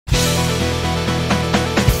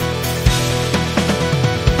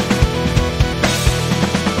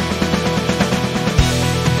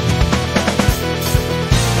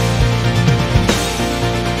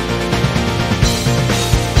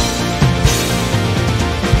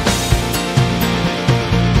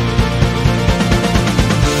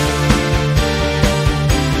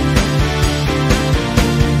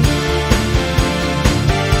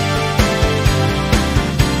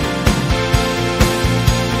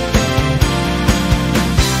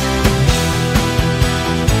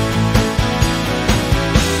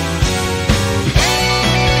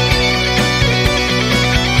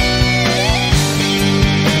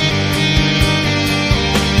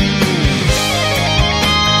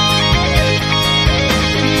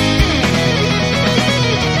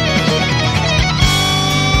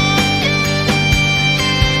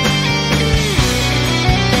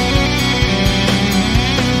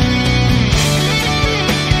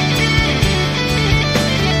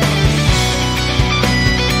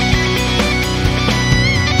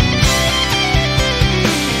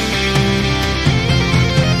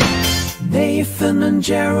and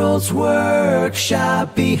Gerald's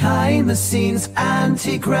workshop, behind the scenes,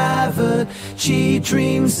 anti-gravity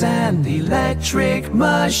dreams and electric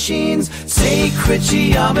machines, sacred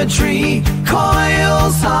geometry,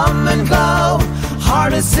 coils hum and glow,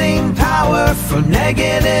 harnessing power for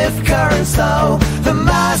negative currents though. The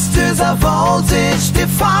masters of voltage,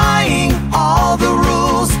 defying all the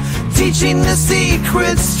rules, teaching the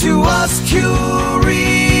secrets to us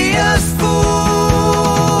curious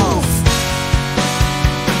fools.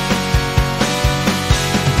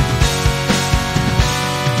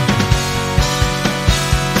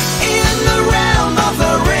 In the realm of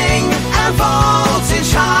the ring and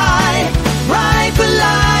voltage high, ride the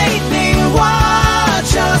lightning,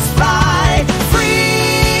 watch us fly.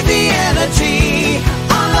 Free the energy,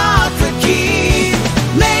 unlock the key.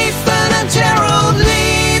 Nathan and Gerald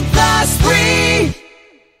lead the spree.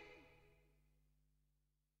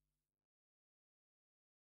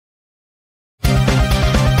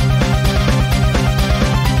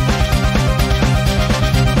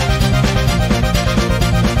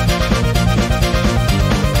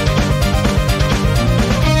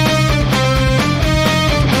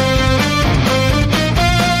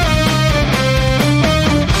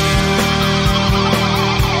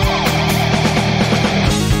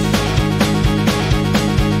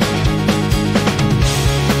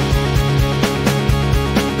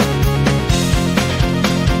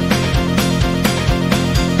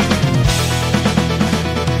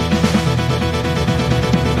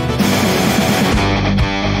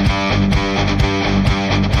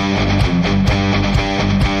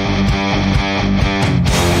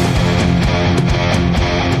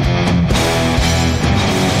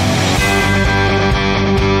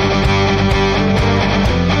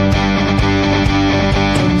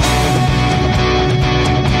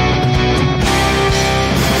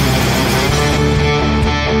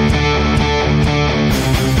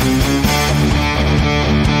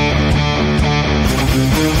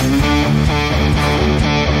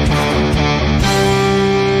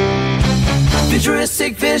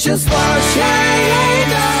 Futuristic visions for shade,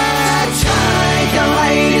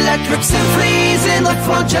 electric symphonies in the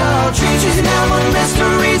fragile trees, chasing down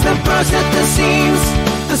mysteries that burst at the seams.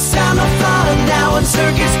 The sound of thunder now and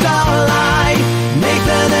circuits collide.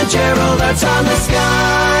 Nathan and Gerald are on the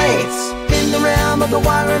skies. In the realm of the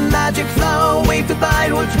wire and magic flow, wave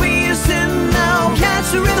divide what we used to know. Catch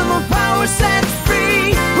the rhythm of power set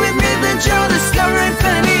free. With Nathan and Gerald discover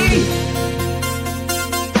infinity.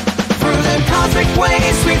 Through the cosmic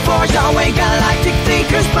waves we forge our way, galactic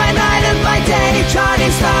thinkers by night and by day, charting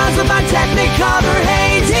stars of our technicolor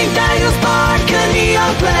haze, igniting a spark, a neon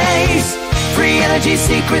blaze. Free energy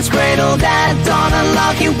secrets cradled at dawn,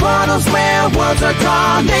 unlocking portals where worlds are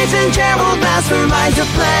drawn. Nathan, Gerald, masterminds of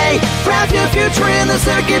play, craft your future in the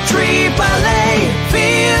circuitry ballet.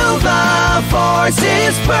 Feel the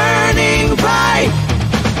forces burning bright.